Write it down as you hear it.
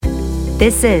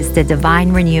This is the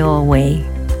Divine Renewal Way.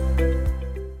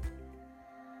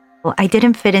 Well, I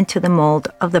didn't fit into the mold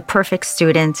of the perfect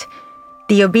student,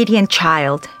 the obedient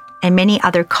child, and many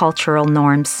other cultural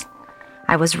norms.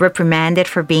 I was reprimanded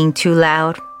for being too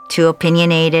loud, too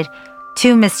opinionated,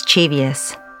 too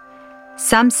mischievous.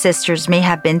 Some sisters may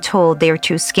have been told they are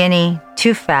too skinny,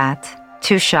 too fat,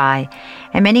 too shy,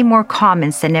 and many more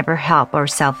comments that never help our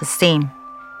self-esteem.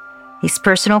 These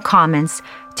personal comments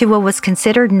to what was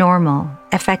considered normal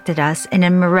affected us in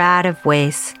a myriad of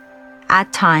ways.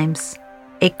 At times,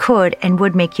 it could and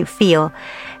would make you feel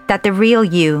that the real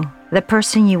you, the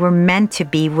person you were meant to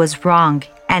be, was wrong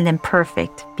and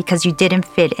imperfect because you didn't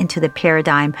fit into the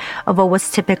paradigm of what was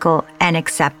typical and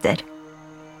accepted.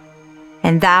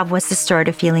 And that was the start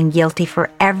of feeling guilty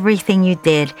for everything you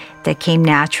did that came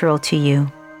natural to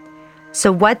you.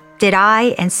 So what did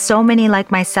I and so many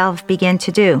like myself begin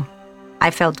to do? I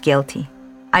felt guilty.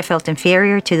 I felt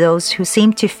inferior to those who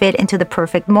seemed to fit into the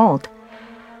perfect mold.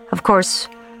 Of course,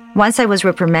 once I was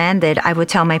reprimanded, I would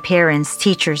tell my parents,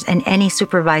 teachers, and any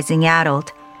supervising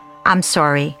adult, "I'm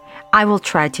sorry, I will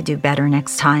try to do better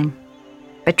next time."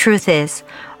 But truth is,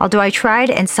 although I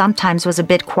tried and sometimes was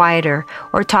a bit quieter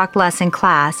or talked less in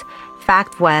class,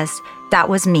 fact was, that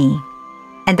was me.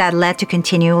 And that led to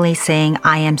continually saying,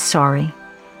 "I am sorry,"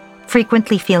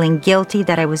 frequently feeling guilty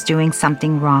that I was doing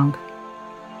something wrong.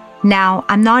 Now,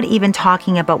 I'm not even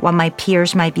talking about what my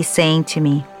peers might be saying to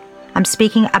me. I'm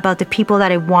speaking about the people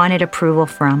that I wanted approval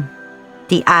from,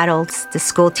 the adults, the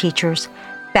school teachers,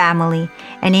 family,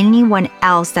 and anyone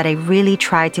else that I really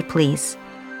tried to please,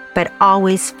 but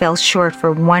always fell short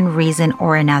for one reason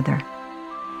or another.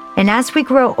 And as we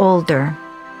grow older,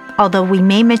 although we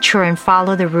may mature and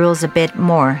follow the rules a bit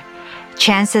more,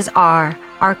 chances are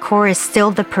our core is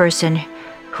still the person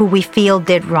who we feel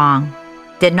did wrong,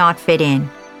 did not fit in,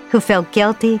 who felt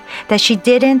guilty that she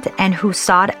didn't, and who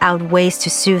sought out ways to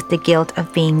soothe the guilt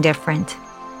of being different.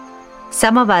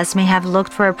 Some of us may have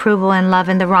looked for approval and love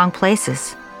in the wrong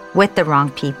places, with the wrong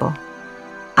people.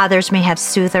 Others may have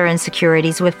soothed our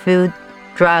insecurities with food,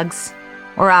 drugs,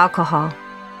 or alcohol.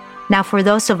 Now, for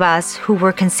those of us who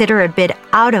were considered a bit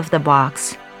out of the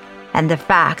box, and the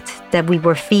fact that we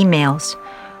were females,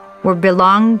 we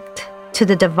belonged to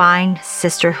the divine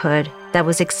sisterhood that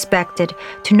was expected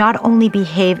to not only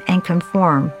behave and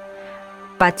conform,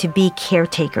 but to be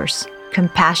caretakers,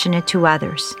 compassionate to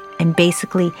others, and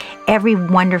basically every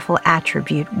wonderful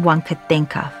attribute one could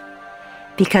think of.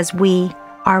 Because we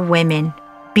are women,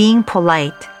 being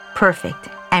polite, perfect,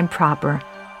 and proper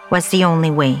was the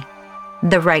only way,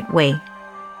 the right way.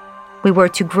 We were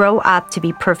to grow up to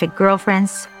be perfect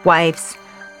girlfriends, wives,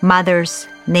 mothers,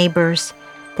 neighbors.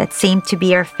 That seemed to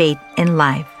be our fate in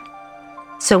life.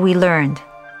 So we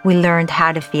learned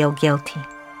how to feel guilty.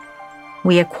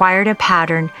 We acquired a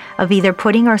pattern of either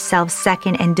putting ourselves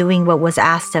second and doing what was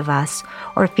asked of us,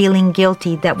 or feeling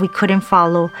guilty that we couldn't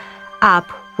follow up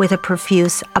with a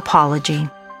profuse apology.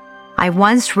 I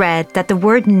once read that the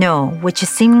word no, which is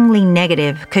seemingly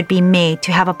negative, could be made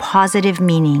to have a positive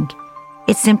meaning.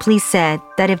 It simply said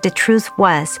that if the truth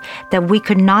was that we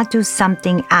could not do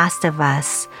something asked of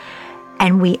us,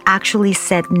 and we actually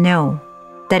said no,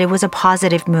 that it was a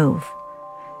positive move,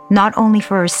 not only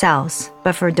for ourselves,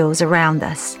 but for those around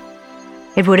us.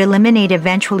 It would eliminate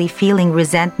eventually feeling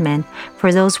resentment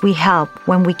for those we help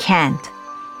when we can't.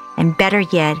 And better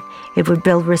yet, it would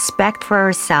build respect for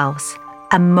ourselves,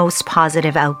 a most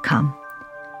positive outcome.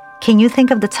 Can you think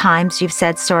of the times you've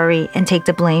said sorry and take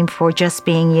the blame for just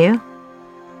being you?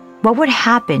 What would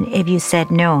happen if you said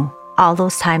no all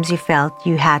those times you felt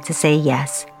you had to say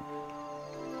yes?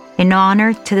 In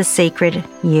honor to the sacred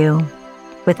you,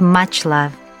 with much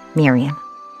love, Miriam.